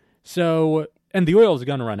 Right. So, and the oil is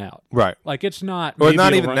going to run out. Right. It's not. Or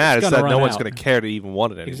not even that. It's that no one's going going to care to even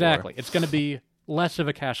want it anymore. Exactly. It's going to be less of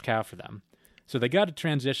a cash cow for them. So they got to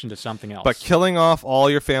transition to something else. But killing off all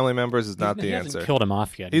your family members is not the he answer. Hasn't killed them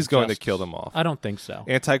off yet. He's going to kill them off. I don't think so.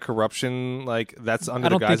 Anti-corruption, that's under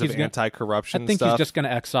the guise of anti-corruption I think stuff. he's just going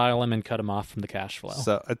to exile him and cut him off from the cash flow.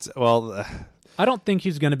 So I don't think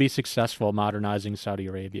he's going to be successful modernizing Saudi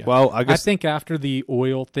Arabia. Well, I think after the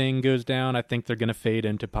oil thing goes down, I think they're going to fade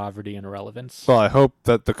into poverty and irrelevance. Well, I hope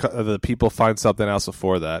that the people find something else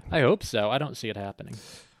before that. I hope so. I don't see it happening.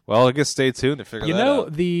 Well, I guess stay tuned to figure that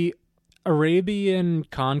out. The Arabian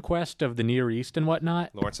conquest of the Near East and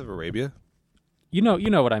whatnot. Lawrence of Arabia? You know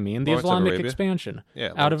what I mean. The Lawrence of Islamic Arabia? expansion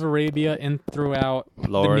Yeah, out of Arabia and throughout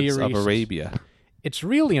Lawrence the Near East. of Arabia. It's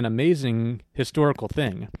really an amazing historical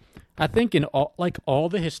thing. I think in all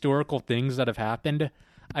the historical things that have happened,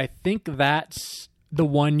 I think that's the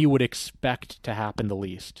one you would expect to happen the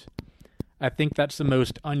least. I think that's the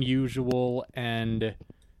most unusual and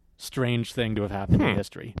strange thing to have happened in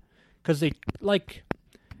history. Because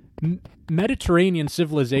Mediterranean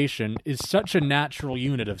civilization is such a natural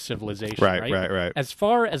unit of civilization, right?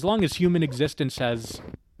 As long as human existence has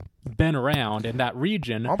been around in that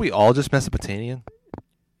region. Aren't we all just Mesopotamian?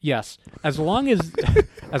 Yes, as long as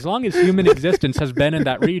human existence has been in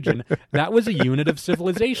that region, that was a unit of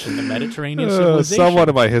civilization, the Mediterranean civilization. Someone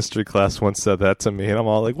in my history class once said that to me, and I'm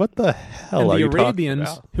all like, "What the hell and are you talking about?" the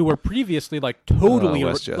Arabians, who were previously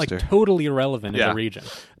totally irrelevant in the region,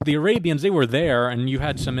 the Arabians, they were there, and you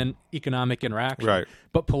had some economic interaction, right?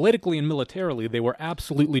 But politically and militarily, they were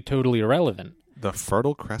absolutely totally irrelevant. The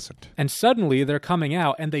Fertile Crescent, and suddenly they're coming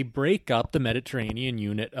out, and they break up the Mediterranean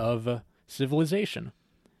unit of civilization.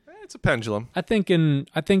 It's a pendulum. I think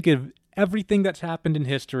of everything that's happened in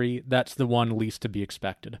history, that's the one least to be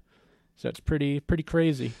expected. So it's pretty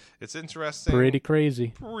crazy. It's interesting. Pretty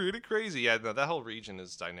crazy. Yeah, no, that whole region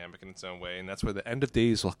is dynamic in its own way, and that's where the end of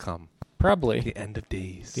days will come. Probably. The end of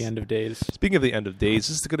days. The end of days. Speaking of the end of days,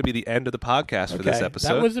 this is going to be the end of the podcast for this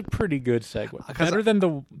episode. That was a pretty good segue. Better than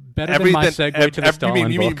my segue to the Stalin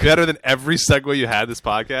book. You mean better than every segue you had this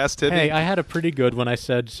podcast, Timmy? Hey, I had a pretty good when I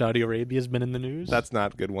said Saudi Arabia's been in the news. That's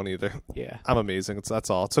not a good one either. Yeah. I'm amazing.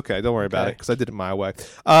 That's all. It's okay. Don't worry about it, because I did it my way.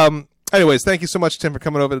 Anyways, thank you so much, Tim, for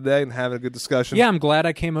coming over today and having a good discussion. Yeah, I'm glad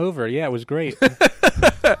I came over. Yeah, it was great.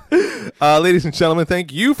 Ladies and gentlemen,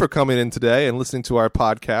 thank you for coming in today and listening to our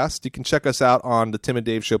podcast. You can check us out on the Tim and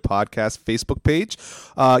Dave Show podcast Facebook page.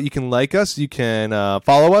 You can like us. You can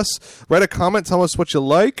follow us. Write a comment. Tell us what you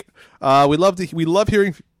like. We love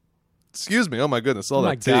hearing Excuse me. Oh my goodness! All Oh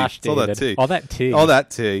my that tea. gosh, It's all that David. tea. All that tea. All that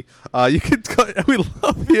tea. You could. We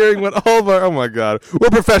love hearing what all of our. Oh my god, we're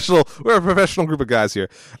professional. We're a professional group of guys here.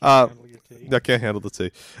 I can't handle the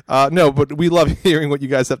tea. No, but we love hearing what you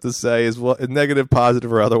guys have to say, as well, negative,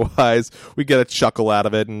 positive, or otherwise. We get a chuckle out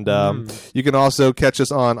of it, and you can also catch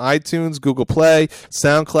us on iTunes, Google Play,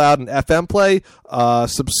 SoundCloud, and FM Play.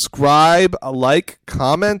 Subscribe, like,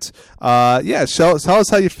 comment. Tell us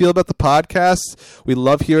how you feel about the podcast. We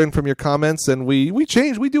love hearing from your comments, and we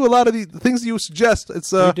do a lot of the things that you suggest.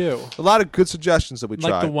 It's We do. a lot of good suggestions that we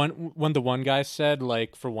try. Like when the one guy said,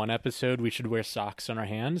 like, for one episode we should wear socks on our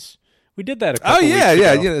hands. We did that a couple weeks ago.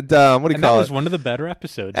 What do you And call that it? was one of the better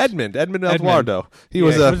episodes. Edmund Eduardo. He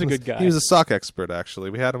was a good guy. He was a sock expert, actually.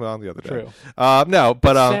 We had him on the other day. True.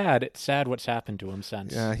 It's sad what's happened to him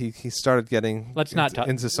since. Yeah, he started getting Let's not talk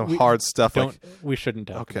into some hard stuff. We shouldn't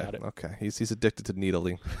talk Okay, about it. okay. He's addicted to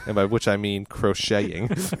needling, and by which I mean crocheting.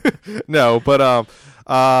 No, but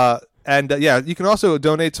you can also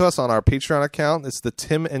donate to us on our Patreon account. It's the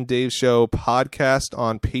Tim and Dave Show podcast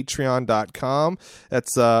on patreon.com.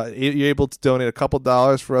 That's you're able to donate a couple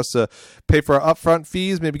dollars for us to pay for our upfront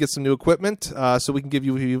fees, maybe get some new equipment, so we can give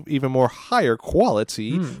you even more higher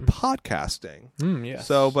quality podcasting. Yes.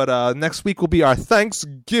 So, but next week will be our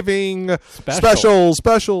Thanksgiving Special.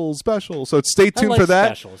 special. So stay tuned for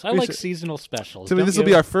that. Specials. I like seasonal specials. I mean, this will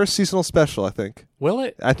be our first seasonal special, I think. Will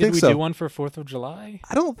it? I think Did so. we do one for 4th of July?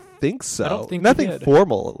 I don't think so. I don't think we nothing did.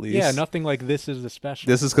 formal, at least. Yeah, nothing like this is the special.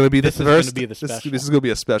 This is going to be This the is gonna first. be the special. This is going to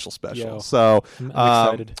be a special. Yo, So I'm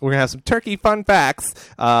excited. we're going to have some turkey fun facts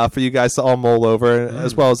for you guys to all mull over,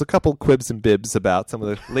 as well as a couple quibs and bibs about some of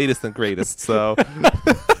the latest and greatest. So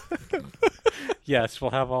Yes,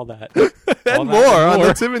 we'll have all that. and more on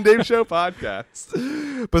the Tim and Dave Show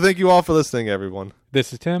podcast. But thank you all for listening, everyone.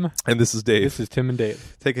 This is Tim. And this is Dave. This is Tim and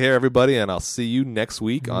Dave. Take care, everybody, and I'll see you next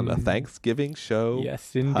week on the Thanksgiving Show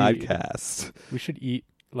Yes, indeed. podcast. We should eat,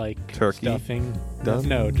 like, Turkey? stuffing. Done?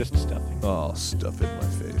 No, just stuffing. Oh, stuff in my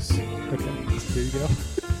face. Okay, here you go.